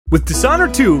With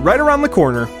Dishonored 2 right around the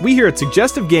corner, we here at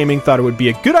Suggestive Gaming thought it would be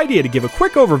a good idea to give a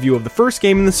quick overview of the first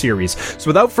game in the series, so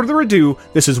without further ado,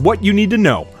 this is what you need to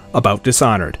know about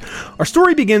Dishonored. Our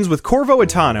story begins with Corvo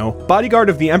Itano, bodyguard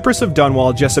of the Empress of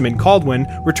Dunwall, Jessamine Caldwin,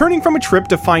 returning from a trip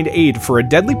to find aid for a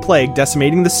deadly plague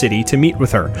decimating the city to meet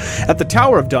with her. At the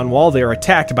Tower of Dunwall, they are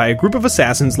attacked by a group of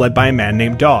assassins led by a man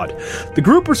named Dodd. The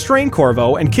group restrain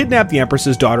Corvo and kidnap the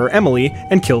Empress's daughter Emily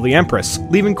and kill the Empress,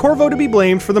 leaving Corvo to be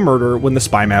blamed for the murder when the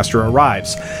Spymaster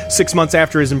arrives. 6 months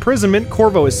after his imprisonment,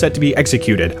 Corvo is set to be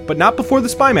executed, but not before the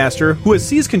Spymaster, who has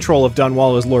seized control of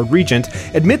Dunwall as Lord Regent,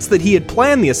 admits that he had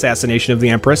planned the assassination of the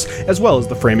Empress, as well as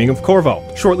the framing of Corvo.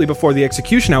 Shortly before the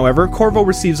execution, however, Corvo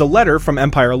receives a letter from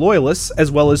Empire loyalists,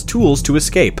 as well as tools to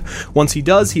escape. Once he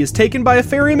does, he is taken by a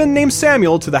ferryman named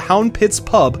Samuel to the Hound Pits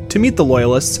pub to meet the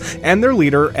loyalists and their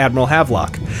leader, Admiral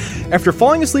Havelock. After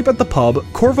falling asleep at the pub,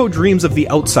 Corvo dreams of the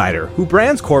Outsider, who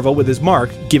brands Corvo with his mark,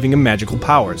 giving him magical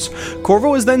powers.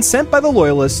 Corvo is then sent by the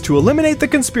loyalists to eliminate the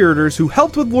conspirators who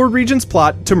helped with Lord Regent's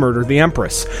plot to murder the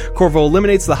Empress. Corvo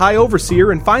eliminates the High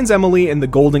Overseer and finds Emily in the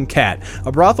Golden Cat,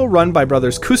 a brothel run by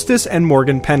brothers Custis and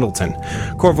Morgan Pendleton.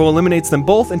 Corvo eliminates them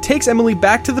both and takes Emily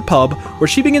back to the pub, where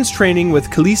she begins training with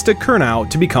Kalista Kurnow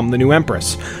to become the new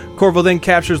Empress. Corvo then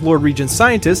captures Lord Regent's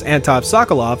scientist, Antov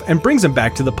Sokolov, and brings him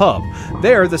back to the pub.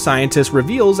 There, the scientist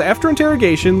reveals, after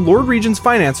interrogation, Lord Regent's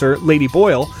financer, Lady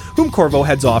Boyle, whom Corvo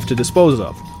heads off to dispose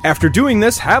of. After doing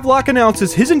this, Havelock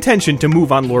announces his intention to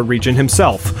move on Lord Regent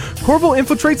himself. Corvo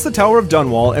infiltrates the Tower of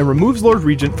Dunwall and removes Lord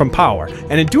Regent from power,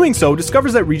 and in doing so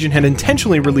discovers that Regent had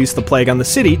intentionally released the plague on the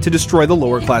city to destroy the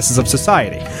lower classes of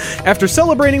society. After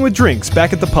celebrating with drinks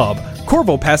back at the pub,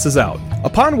 Corvo passes out.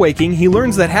 Upon waking, he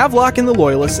learns that Havelock and the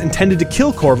Loyalists intended to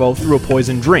kill Corvo through a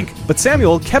poisoned drink, but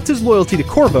Samuel kept his loyalty to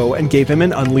Corvo and gave him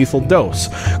an unlethal dose.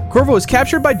 Corvo is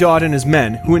captured by Dodd and his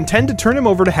men, who intend to turn him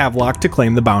over to Havelock to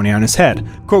claim the bounty on his head.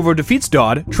 Corvo defeats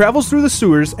Dodd, travels through the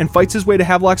sewers, and fights his way to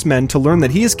Havelock's men to learn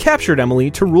that he has captured Emily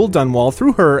to rule Dunwall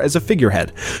through her as a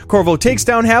figurehead. Corvo takes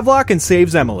down Havelock and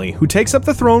saves Emily, who takes up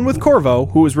the throne with Corvo,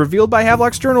 who is revealed by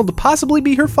Havelock's journal to possibly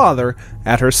be her father,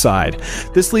 at her side.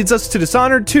 This leads us to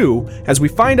Dishonored 2, as we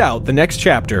find out the next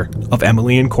chapter of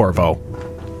Emily and Corvo.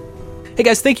 Hey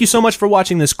guys, thank you so much for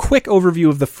watching this quick overview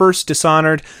of the first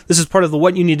Dishonored. This is part of the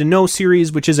What You Need to Know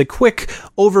series, which is a quick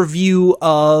overview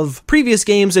of previous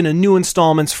games in a new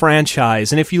installments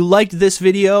franchise. And if you liked this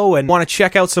video and want to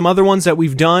check out some other ones that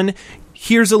we've done,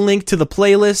 here's a link to the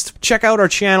playlist. Check out our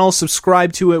channel,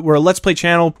 subscribe to it. We're a Let's Play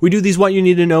channel. We do these What You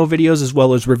Need to Know videos as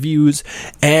well as reviews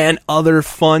and other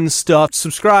fun stuff.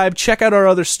 Subscribe, check out our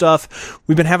other stuff.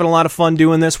 We've been having a lot of fun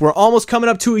doing this. We're almost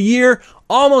coming up to a year,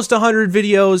 almost 100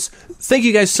 videos. Thank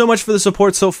you guys so much for the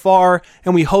support so far,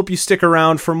 and we hope you stick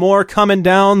around for more coming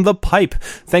down the pipe.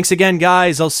 Thanks again,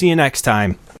 guys. I'll see you next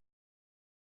time.